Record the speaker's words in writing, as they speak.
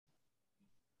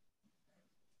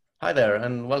Hi there,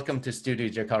 and welcome to Studio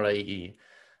Jakarta EE.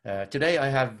 Today I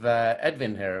have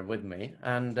Edwin here with me.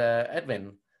 And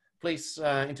Edwin, please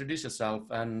introduce yourself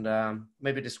and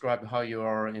maybe describe how you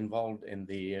are involved in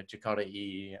the Jakarta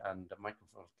EE and the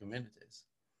MicroProfile communities.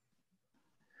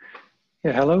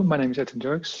 Yeah, hello, my name is Edwin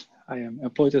Derks. I am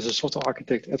employed as a software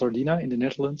architect at Ordina in the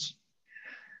Netherlands.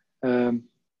 I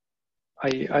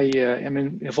am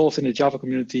involved in the Java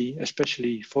community,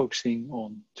 especially focusing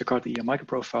on Jakarta EE and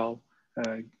MicroProfile,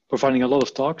 providing a lot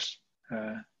of talks,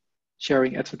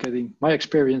 sharing, advocating my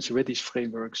experience with these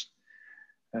frameworks,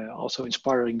 also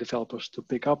inspiring developers to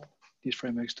pick up these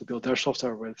frameworks to build their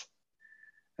software with.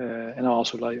 And I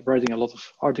also like writing a lot of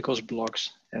articles, blogs,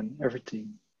 and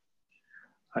everything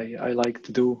I like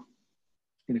to do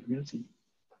in the community.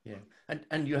 Yeah,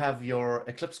 and you have your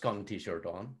EclipseCon t-shirt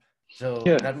on. So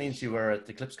yeah. That means you were at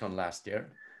EclipseCon last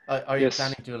year. Are you Yes.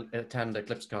 planning to attend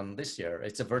EclipseCon this year?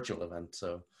 It's a virtual event,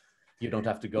 so you don't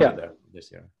have to go there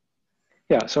this year.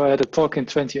 Yeah, so I had a talk in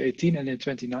 2018 and in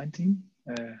 2019.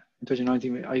 In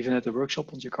 2019, I even had a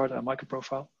workshop on Jakarta and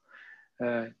MicroProfile.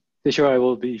 This year I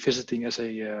will be visiting as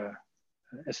a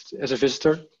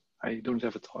visitor. I don't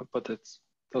have a talk, but that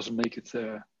doesn't make it.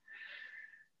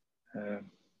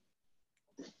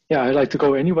 Yeah, I like to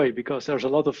go anyway because there's a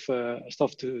lot of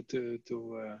stuff to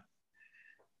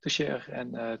share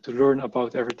and to learn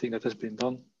about everything that has been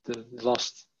done the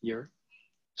last year.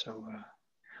 So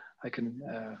I can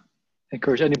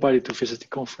encourage anybody to visit the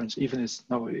conference, even if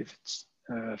it's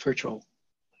virtual.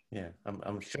 Yeah,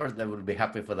 I'm sure they will be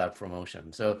happy for that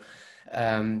promotion. So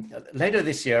later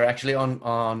this year, actually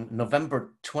on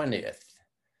November 20th,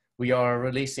 we are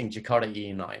releasing Jakarta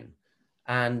EE9.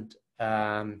 And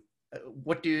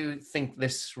what do you think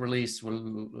this release will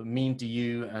mean to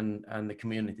you and the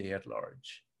community at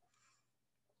large?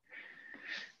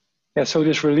 Yeah, so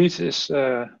this release is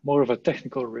more of a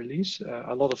technical release.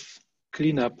 A lot of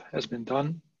cleanup has been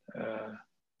done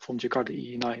from Jakarta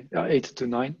EE9, 8 to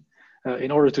 9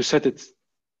 in order to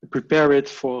prepare it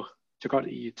for Jakarta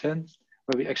EE10,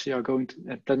 where we actually are going to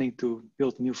and planning to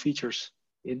build new features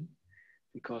in,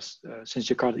 because since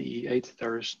Jakarta EE8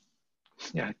 there is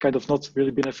kind of not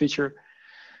really been a feature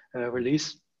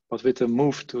release, but with the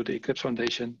move to the Eclipse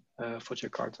Foundation for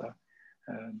Jakarta,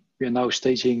 we are now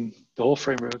staging the whole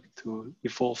framework to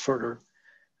evolve further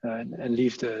and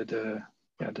leave the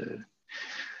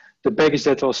baggage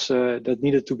that was that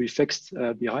needed to be fixed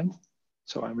behind.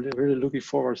 So I'm really looking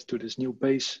forward to this new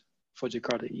base for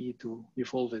Jakarta EE to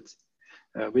evolve it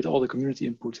with all the community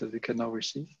input that we can now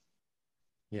receive.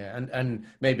 Yeah, and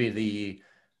maybe the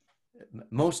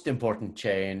most important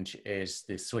change is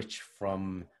the switch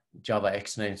from Java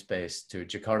X namespace to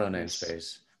Jakarta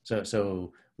namespace.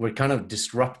 So we're kind of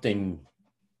disrupting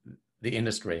the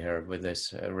industry here with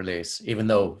this release, even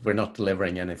though we're not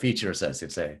delivering any features, as you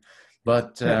say.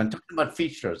 But talking about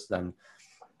features then,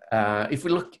 if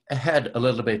we look ahead a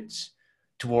little bit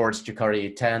towards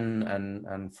Jakarta EE10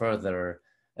 and further,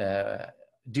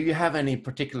 do you have any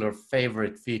particular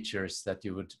favorite features that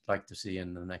you would like to see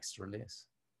in the next release?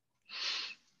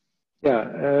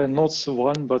 Yeah, not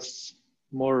one, but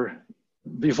more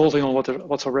evolving on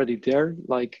what's already there.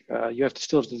 Like you have to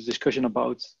still have the discussion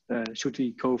about should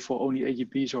we go for only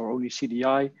AGPs or only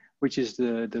CDI, which is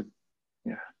the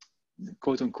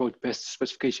quote unquote best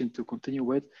specification to continue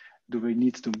with. Do we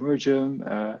need to merge them?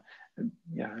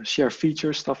 Share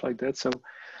features, stuff like that. So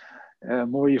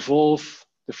more evolve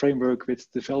the framework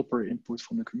with developer input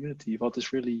from the community. What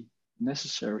is really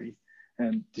necessary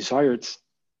and desired.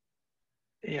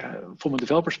 Yeah, from a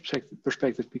developer's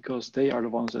perspective, because they are the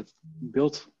ones that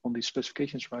build on these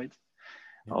specifications, right?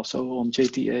 Yeah. Also on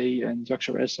JTA and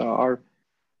JAXRS are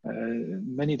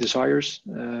many desires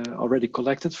already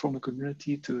collected from the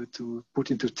community to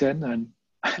put into 10. And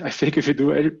I think if you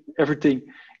do everything,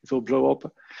 it will blow up.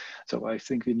 So I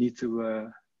think we need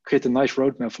to create a nice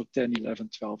roadmap for 10,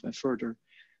 11, 12 and further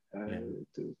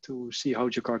to see how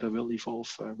Jakarta will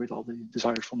evolve with all the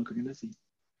desires from the community.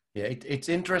 Yeah, it's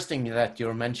interesting that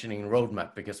you're mentioning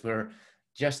roadmap, because we're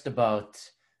just about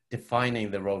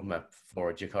defining the roadmap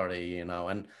for Jakarta EE now.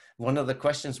 And one of the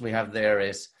questions we have there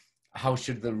is, how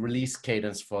should the release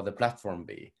cadence for the platform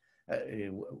be?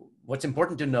 What's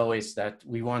important to know is that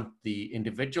we want the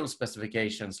individual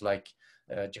specifications like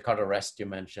Jakarta REST you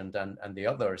mentioned and the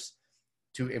others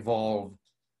to evolve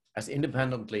as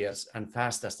independently and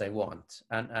fast as they want.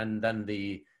 And then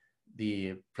the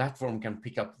platform can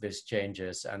pick up these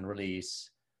changes and release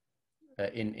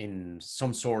in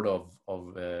some sort of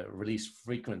release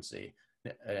frequency.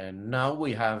 Now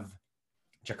we have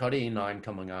Jakarta EE9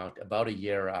 coming out about a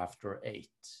year after 8.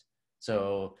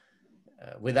 So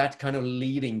with that kind of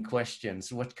leading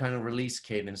questions, what kind of release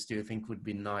cadence do you think would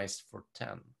be nice for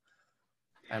 10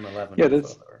 and 11 Yeah, and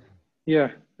that's further?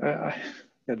 yeah.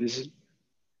 Yeah, this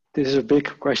is a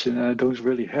big question, and I don't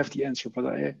really have the answer, but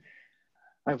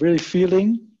I'm really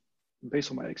feeling,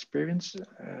 based on my experience,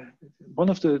 one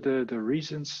of the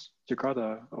reasons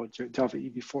Jakarta or Java EE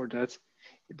before that,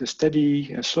 the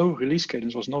steady and slow release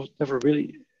cadence was never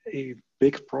really a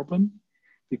big problem,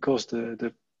 because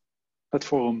the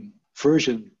platform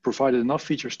version provided enough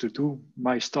features to do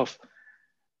my stuff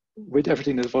with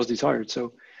everything that was desired.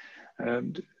 So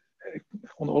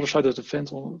on the other side of the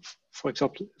fence, for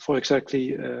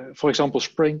example,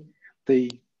 Spring, they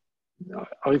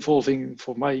are evolving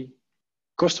for my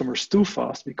customers too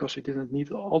fast, because we didn't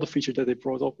need all the features that they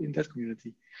brought up in that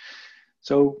community.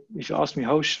 So if you ask me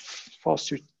how fast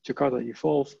should Jakarta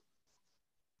evolve,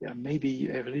 yeah, maybe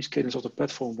a release cadence of the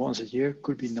platform once a year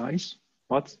could be nice.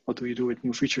 But what do you do with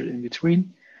new features in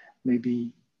between?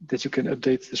 Maybe that you can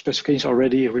update the specifications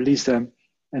already, release them,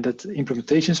 and that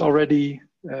implementations already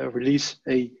release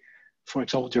for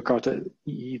example, Jakarta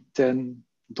EE 10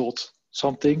 dot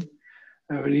something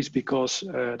release, because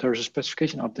there's a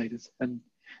specification updated, and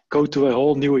go to a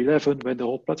whole new 11 when the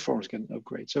whole platform is going to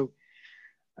upgrade. So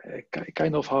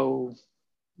kind of how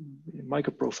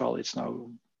MicroProfile is now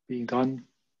being done.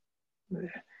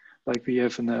 Like we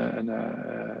have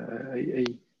a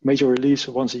major release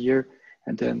once a year,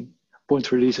 and then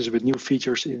point releases with new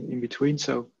features in between.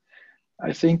 So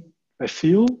I feel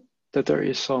that there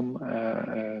is some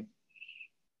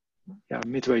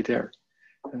midway there,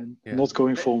 and not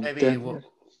going from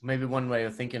maybe one way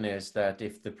of thinking is that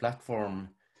if the platform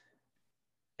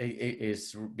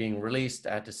is being released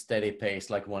at a steady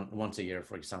pace, like once a year,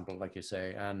 for example, like you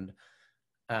say, and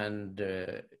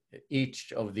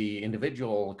each of the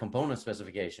individual component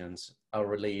specifications are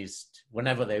released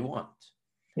whenever they want.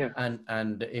 Yeah.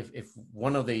 And if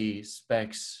one of the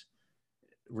specs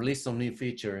release some new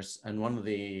features and one of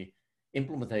the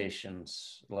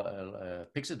implementations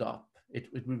picks it up, it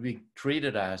would be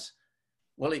treated as,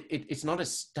 well, it's not a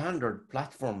standard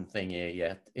platform thing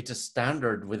yet. It's a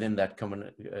standard within that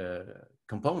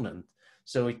component.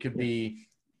 So it could be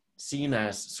seen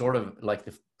as sort of like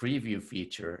the preview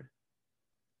feature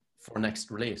for next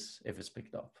release if it's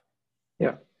picked up.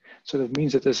 Yeah. So that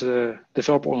means that as a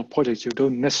developer on a project, you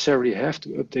don't necessarily have to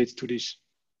update to these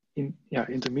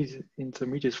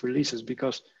intermediate releases,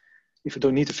 because if you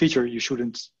don't need a feature, you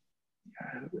shouldn't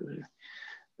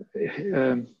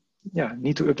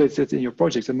need to update it in your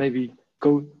project, and maybe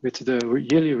go with the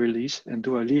yearly release and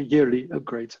do a yearly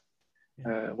upgrade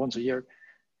once a year.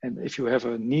 And if you have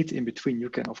a need in between, you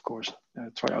can, of course,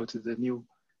 try out the new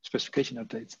specification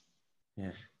update.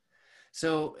 Yeah.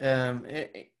 So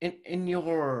in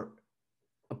your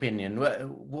opinion,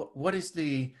 what is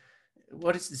the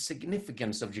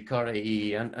significance of Jakarta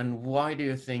EE, and why do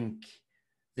you think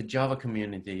the Java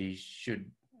community should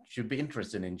be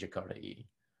interested in Jakarta EE?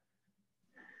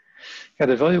 Yeah,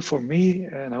 the value for me,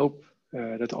 and I hope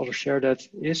that others share that,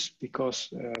 is because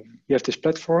you have this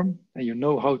platform and you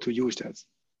know how to use that.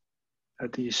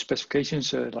 These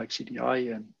specifications like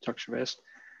CDI and JAX-OS,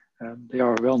 they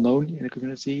are well known in the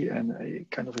community, and a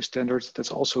kind of a standard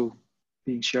that's also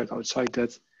being shared outside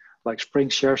that, like Spring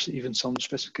shares even some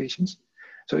specifications.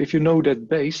 So if you know that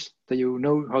base, then you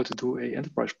know how to do an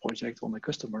enterprise project on a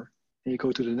customer, and you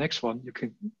go to the next one, you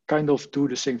can kind of do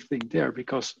the same thing there,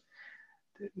 because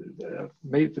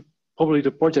probably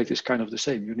the project is kind of the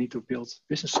same. You need to build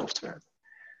business software.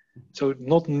 So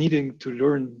not needing to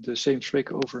learn the same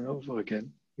trick over and over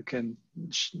again, you can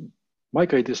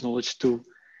migrate this knowledge to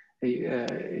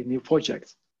a new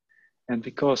project. And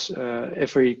because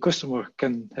every customer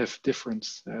can have different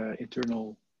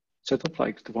internal setup,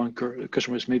 like the one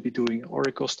customer is maybe doing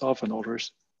Oracle stuff and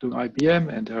others doing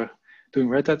IBM and they're doing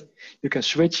Red Hat, you can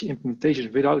switch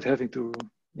implementations without having to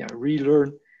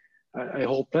relearn a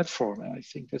whole platform. And I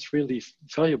think that's really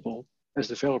valuable as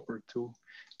a developer to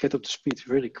get up to speed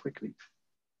really quickly.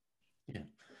 Yeah,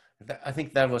 I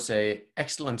think that was an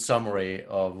excellent summary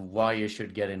of why you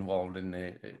should get involved in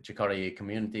the Jakarta EE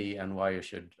community and why you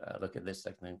should look at this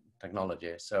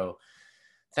technology. So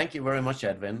thank you very much,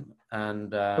 Edwin.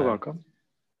 And you're welcome.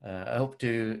 I hope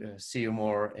to see you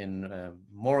more in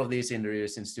more of these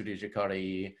interviews in Studio Jakarta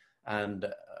EE,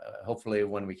 and hopefully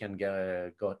when we can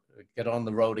get on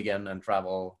the road again and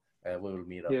travel, we will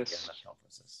meet up again at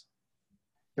conferences.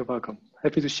 You're welcome.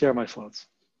 Happy to share my thoughts.